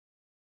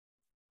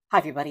Hi,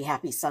 everybody.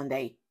 Happy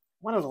Sunday.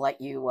 Wanted to let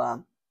you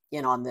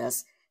in on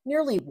this.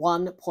 Nearly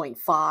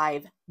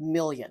 1.5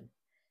 million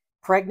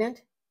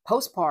pregnant,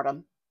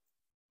 postpartum,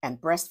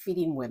 and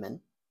breastfeeding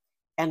women,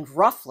 and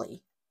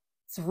roughly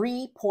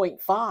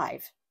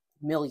 3.5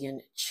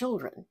 million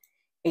children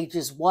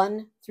ages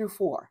 1 through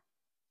 4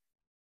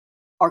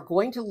 are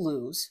going to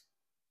lose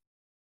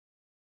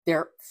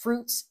their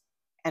fruits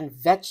and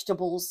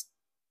vegetables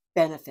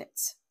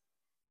benefits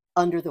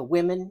under the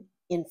Women,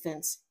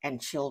 Infants, and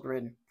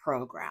Children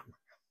program,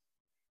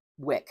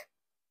 WIC.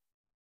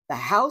 The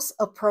House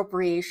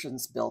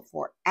Appropriations Bill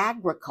for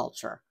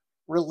Agriculture,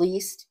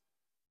 released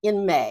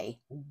in May,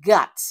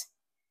 guts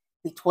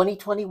the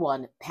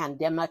 2021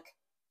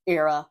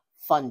 pandemic-era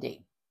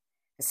funding.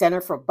 The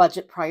Center for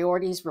Budget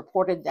Priorities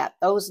reported that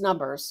those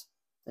numbers,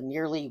 the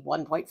nearly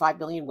 1.5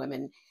 million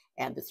women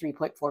and the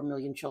 3.4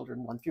 million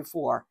children, 1 through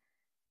 4,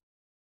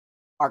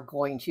 are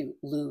going to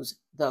lose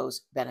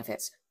those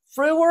benefits.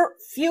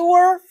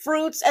 Fewer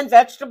fruits and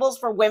vegetables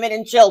for women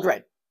and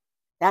children.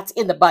 That's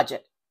in the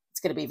budget. It's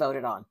going to be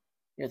voted on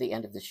near the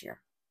end of this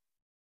year.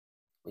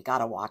 We got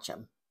to watch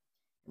them,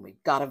 and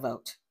we've got to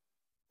vote.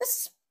 This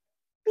is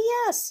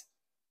BS.